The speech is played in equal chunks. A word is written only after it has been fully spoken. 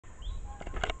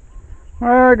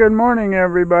Well, good morning,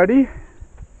 everybody.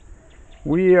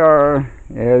 We are,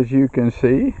 as you can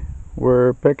see,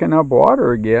 we're picking up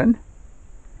water again.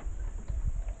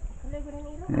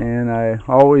 And I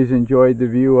always enjoyed the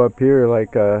view up here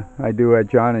like I do at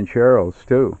John and Cheryl's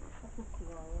too.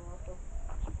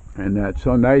 And that's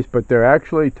so nice, but they're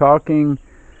actually talking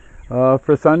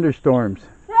for thunderstorms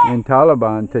in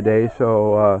Taliban today.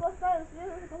 So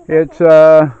it's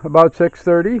about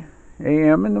 6:30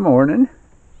 a.m. in the morning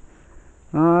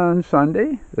on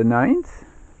Sunday the 9th.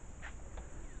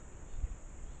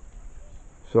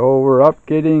 So we're up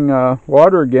getting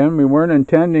water again. We weren't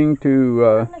intending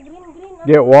to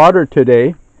get water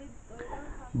today,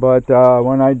 but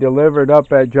when I delivered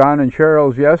up at John and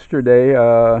Cheryl's yesterday,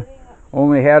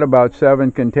 only had about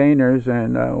 7 containers,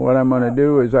 and what I'm going to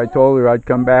do is I told her I'd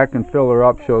come back and fill her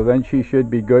up, so then she should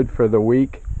be good for the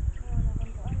week.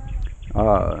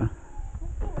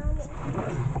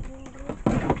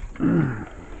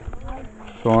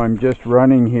 So I'm just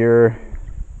running here.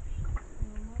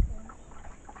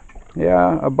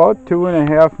 Yeah, about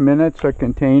 2.5 minutes a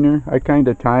container. I kind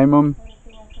of time them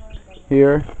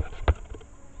here.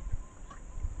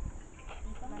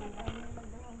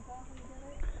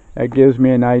 That gives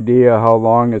me an idea how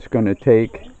long it's going to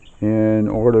take in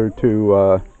order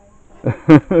to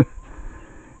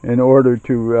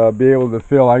be able to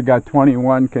fill. I got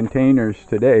 21 containers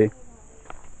today.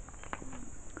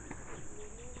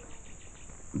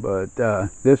 But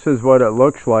this is what it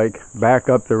looks like back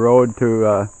up the road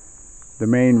to the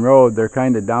main road. They're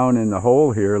kind of down in the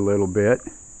hole here a little bit.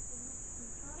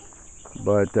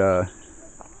 But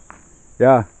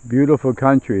yeah, beautiful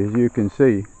country, as you can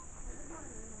see.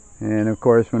 And of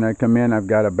course when I come in, I've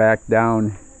got to back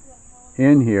down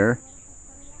in here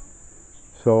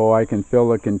so I can fill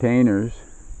the containers.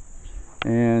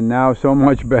 And now so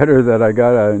much better that I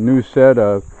got a new set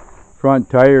of front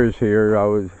tires here. I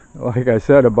was, like I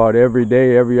said, about every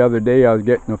other day I was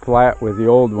getting a flat with the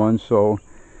old ones, so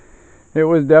it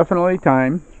was definitely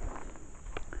time.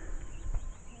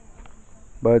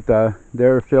 But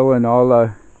they're filling all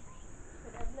the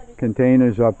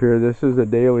containers up here. This is a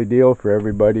daily deal for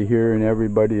everybody here, and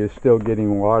everybody is still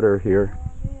getting water here.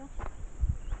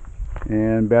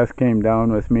 And Beth came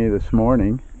down with me this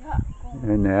morning,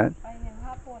 and that.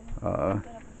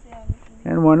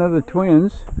 And one of the twin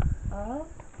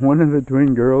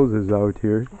girls is out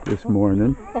here this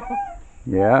morning.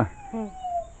 Yeah.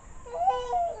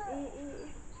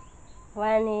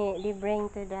 One they bring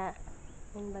to the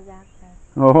in Bagaka.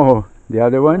 Oh, the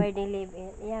other one? Where they live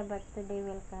in. Yeah, but today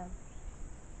will come.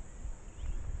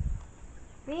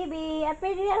 Baby, up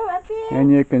here.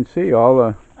 And you can see all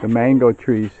the mango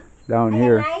trees down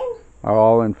here are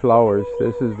all in flowers.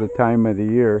 This is the time of the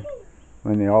year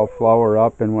when they all flower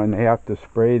up and when they have to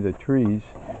spray the trees.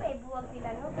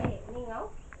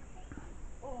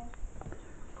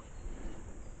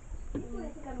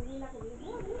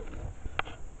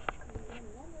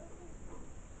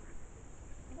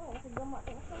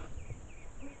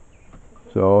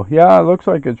 So yeah, it looks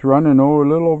like it's running over a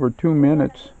little over 2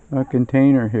 minutes a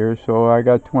container here. So I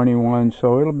got 21,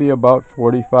 so it'll be about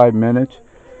 45 minutes.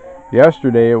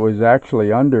 Yesterday it was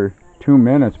actually under 2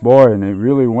 minutes, boy, and it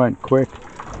really went quick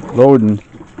loading.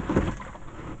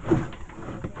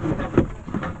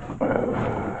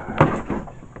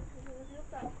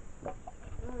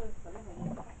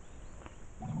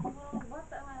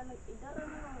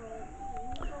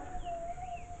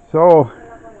 So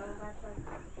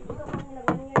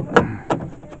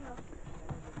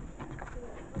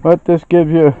but this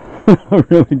gives you a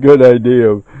really good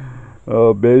idea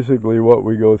of basically what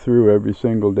we go through every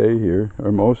single day here,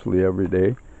 or mostly every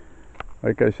day.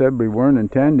 Like I said, we weren't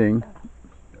intending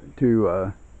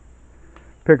to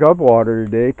pick up water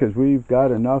today because we've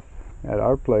got enough at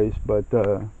our place, but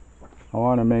I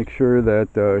want to make sure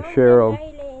that Cheryl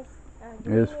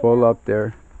is full up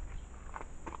there.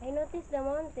 I noticed the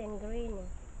mountain green.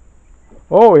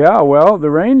 Oh yeah, well,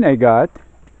 the rain they got.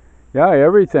 Yeah,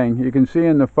 everything. You can see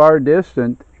in the far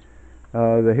distant,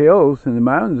 the hills and the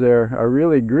mountains there are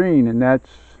really green, and that's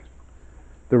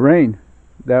the rain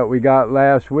that we got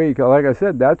last week. Like I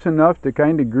said, that's enough to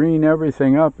kind of green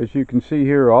everything up, as you can see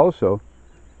here also.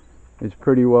 It's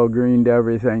pretty well greened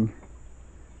everything.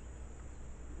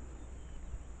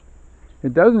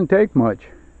 It doesn't take much.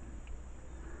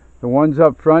 The ones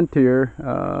up front here,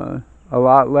 a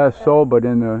lot less so, but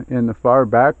in the far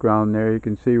background there you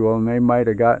can see, well, they might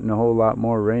have gotten a whole lot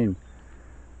more rain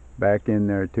back in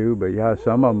there too. But yeah,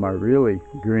 some of them are really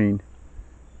green,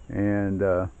 and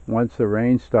once the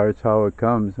rain starts, how it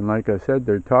comes. And like I said,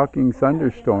 they're talking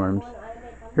thunderstorms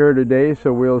here today,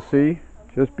 so we'll see.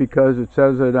 Just because it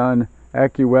says it on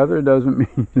AccuWeather doesn't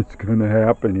mean it's going to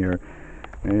happen here.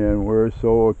 And we're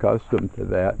so accustomed to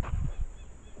that.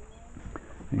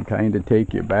 And kind of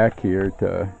take you back here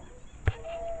to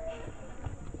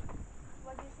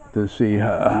see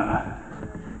about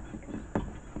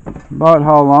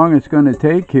how long it's going to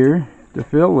take here to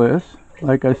fill this.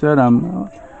 Like I said, I'm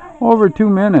over 2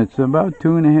 minutes, about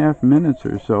 2.5 minutes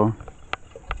or so.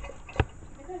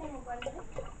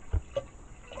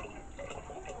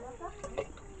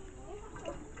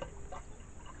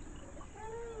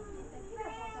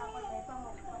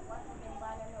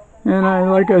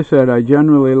 And like I said, I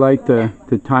generally like to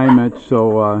time it,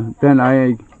 so then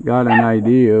I got an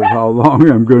idea of how long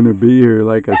I'm going to be here.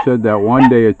 Like I said, that one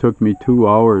day it took me 2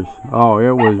 hours. Oh,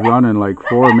 it was running like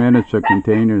 4 minutes a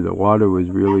container. The water was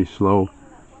really slow.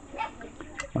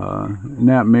 And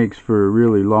that makes for a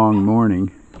really long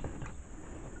morning.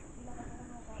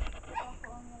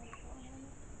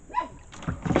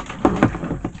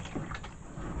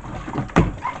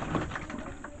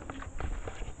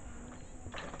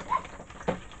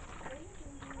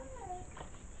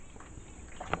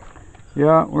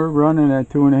 Yeah, we're running at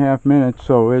 2.5 minutes,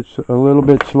 so it's a little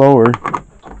bit slower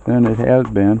than it has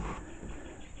been.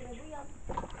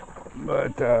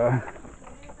 But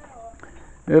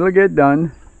it'll get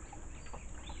done.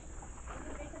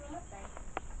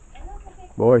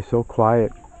 Boy, so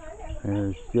quiet.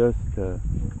 There's just a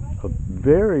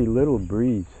very little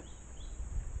breeze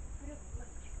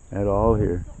at all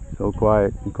here. So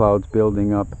quiet, the clouds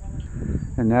building up.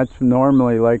 And that's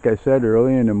normally, like I said,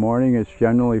 early in the morning it's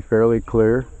generally fairly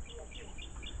clear.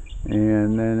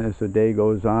 And then as the day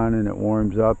goes on and it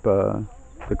warms up, the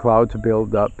clouds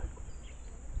build up.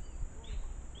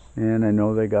 And I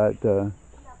know they got a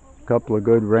couple of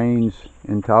good rains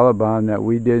in Taliban that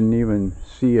we didn't even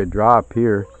see a drop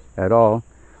here at all.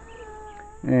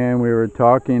 And we were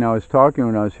talking, I was talking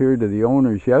when I was here to the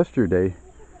owners yesterday,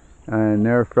 and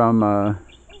they're from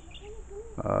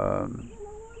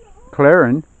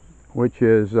Claren, which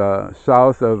is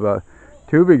south of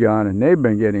Tubigon, and they've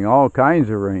been getting all kinds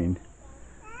of rain.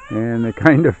 And they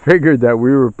kind of figured that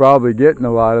we were probably getting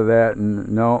a lot of that, and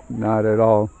no, not at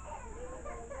all.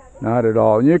 Not at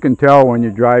all. And you can tell when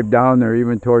you drive down there,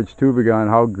 even towards Tubigon,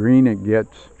 how green it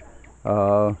gets.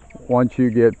 Once you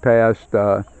get past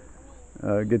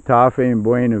Getafe and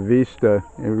Buena Vista,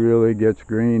 it really gets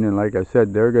green. And like I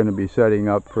said, they're going to be setting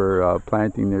up for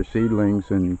planting their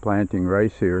seedlings and planting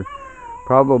rice here.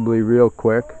 Probably real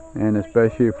quick, and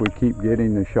especially if we keep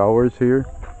getting the showers here.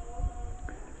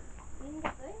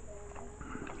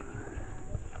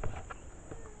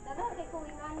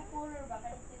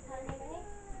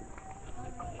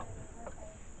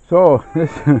 So,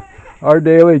 this is our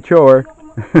daily chore.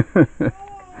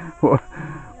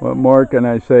 What more can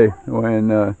I say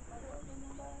when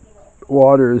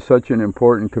water is such an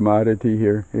important commodity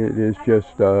here? It is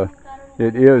just,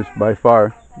 it is by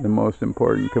far the most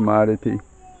important commodity.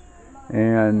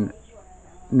 And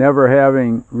never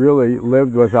having really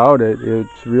lived without it,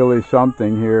 it's really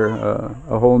something here,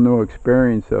 a whole new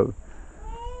experience of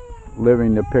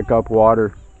living to pick up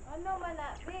water.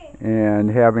 And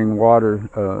having water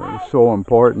so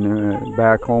important.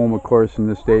 Back home, of course, in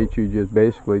the States, you just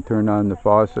basically turn on the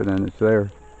faucet and it's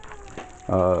there.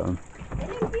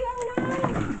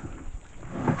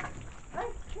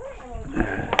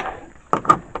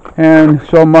 And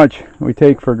so much we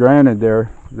take for granted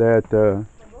there that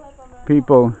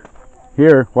people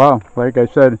here, wow, like I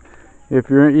said,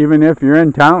 even if you're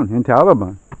in town, in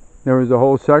Taliban, there was a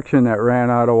whole section that ran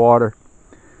out of water.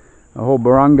 A whole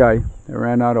barangay that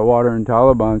ran out of water in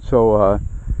Taliban. So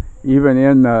even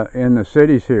in the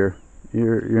cities here,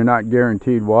 you're not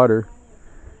guaranteed water.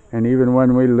 And even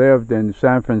when we lived in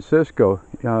San Francisco,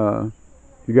 you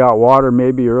got water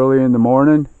maybe early in the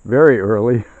morning, very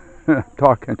early,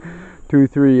 talking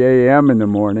 2-3 a.m. in the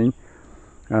morning.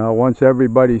 Once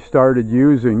everybody started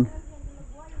using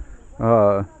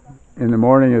in the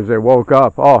morning as they woke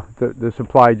up, the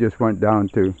supply just went down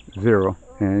to zero.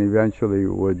 And eventually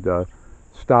would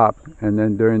stop, and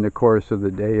then during the course of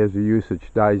the day, as the usage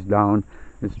dies down,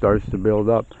 it starts to build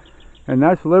up. And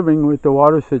that's living with the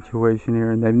water situation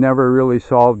here, and they've never really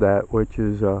solved that, which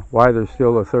is why there's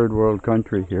still a third world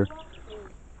country here.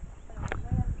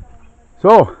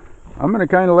 So I'm going to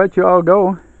kind of let you all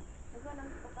go.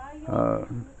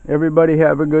 Everybody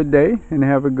have a good day and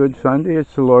have a good Sunday.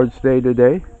 It's the Lord's Day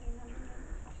today.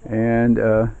 And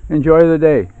enjoy the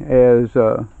day, as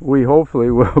we hopefully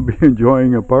will be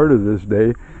enjoying a part of this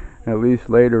day, at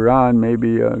least later on.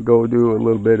 Maybe go do a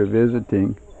little bit of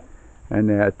visiting, and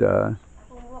that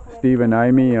Steve and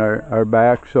Amy are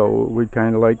back, so we'd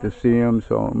kind of like to see them,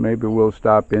 so maybe we'll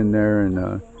stop in there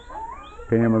and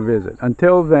pay him a visit.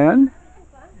 Until then,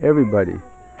 everybody,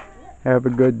 have a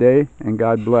good day and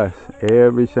God bless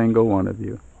every single one of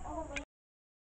you.